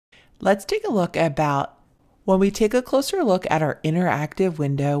Let's take a look about when we take a closer look at our interactive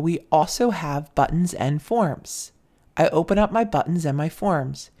window, we also have buttons and forms. I open up my buttons and my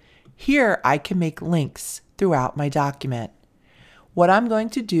forms. Here I can make links throughout my document. What I'm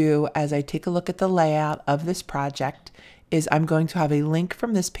going to do as I take a look at the layout of this project is I'm going to have a link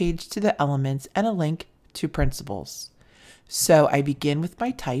from this page to the elements and a link to principles. So I begin with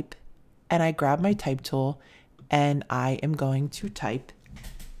my type and I grab my type tool and I am going to type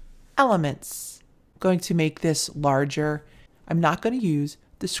elements. I'm going to make this larger. I'm not going to use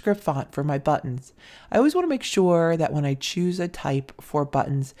the script font for my buttons. I always want to make sure that when I choose a type for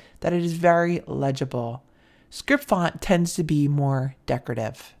buttons that it is very legible. Script font tends to be more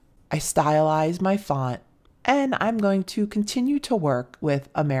decorative. I stylize my font and I'm going to continue to work with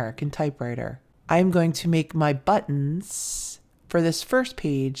American Typewriter. I'm going to make my buttons for this first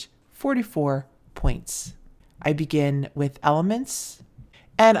page 44 points. I begin with elements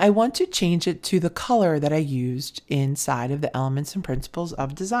and I want to change it to the color that I used inside of the elements and principles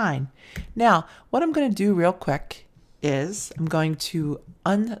of design. Now, what I'm going to do real quick is I'm going to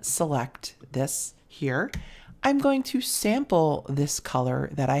unselect this here. I'm going to sample this color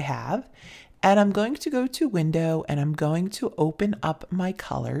that I have and I'm going to go to Window and I'm going to open up my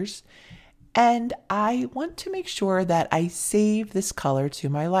colors and I want to make sure that I save this color to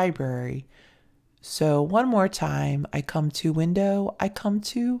my library. So one more time, I come to Window, I come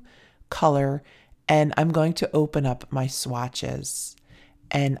to Color, and I'm going to open up my swatches.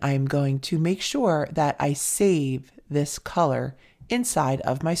 And I'm going to make sure that I save this color inside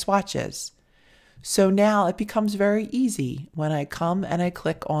of my swatches. So now it becomes very easy. When I come and I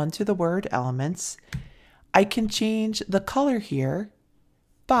click onto the word elements, I can change the color here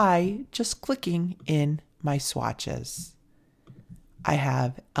by just clicking in my swatches. I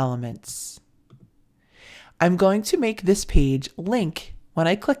have elements. I'm going to make this page link when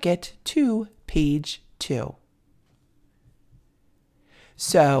I click it to page 2.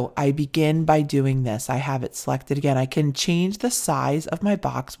 So I begin by doing this. I have it selected again. I can change the size of my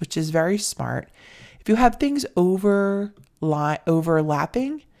box, which is very smart. If you have things overlapping,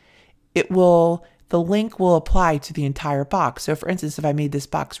 the link will apply to the entire box. So for instance, if I made this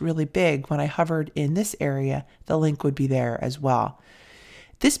box really big, when I hovered in this area, the link would be there as well.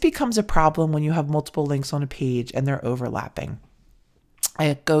 This becomes a problem when you have multiple links on a page and they're overlapping.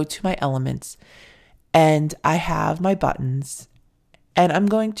 I go to my elements and I have my buttons and I'm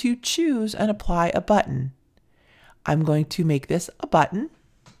going to choose and apply a button. I'm going to make this a button.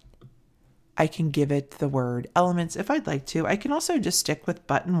 I can give it the word elements if I'd like to. I can also just stick with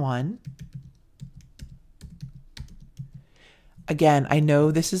button 1. Again, I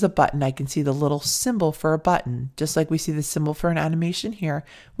know this is a button. I can see the little symbol for a button. Just like we see the symbol for an animation here,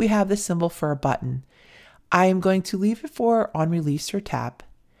 we have the symbol for a button. I am going to leave it for on release or tap,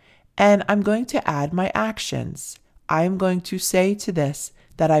 and I'm going to add my actions. I am going to say to this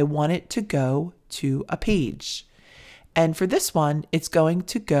that I want it to go to a page. And for this one, it's going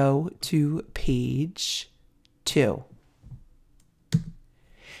to go to page 2.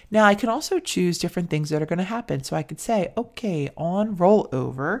 Now I can also choose different things that are going to happen. So I could say, okay, on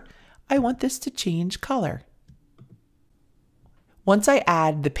rollover, I want this to change color. Once I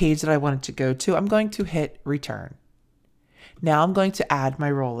add the page that I want it to go to, I'm going to hit return. Now I'm going to add my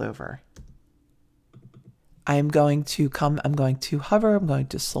rollover. I'm going to hover, I'm going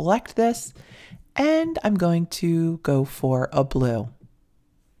to select this, and I'm going to go for a blue.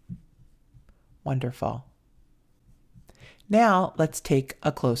 Wonderful. Now let's take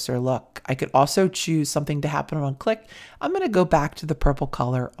a closer look. I could also choose something to happen on click. I'm going to go back to the purple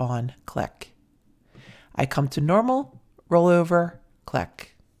color on click. I come to normal, roll over,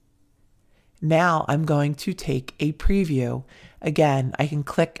 click. Now I'm going to take a preview. Again, I can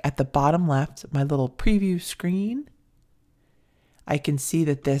click at the bottom left, my little preview screen. I can see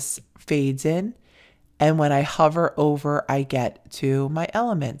that this fades in. And when I hover over, I get to my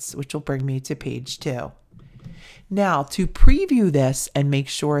elements, which will bring me to page 2. Now, to preview this and make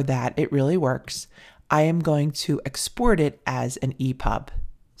sure that it really works, I am going to export it as an EPUB.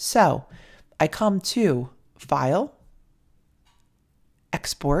 So I come to File,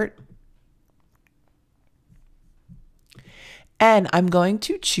 Export, and I'm going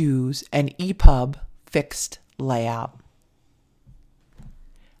to choose an EPUB fixed layout.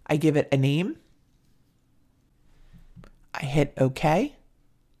 I give it a name. I hit OK.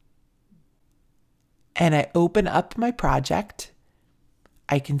 And I open up my project.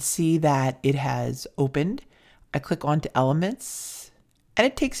 I can see that it has opened. I click onto elements and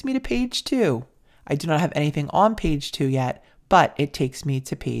it takes me to page 2. I do not have anything on page 2 yet, but it takes me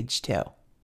to page 2.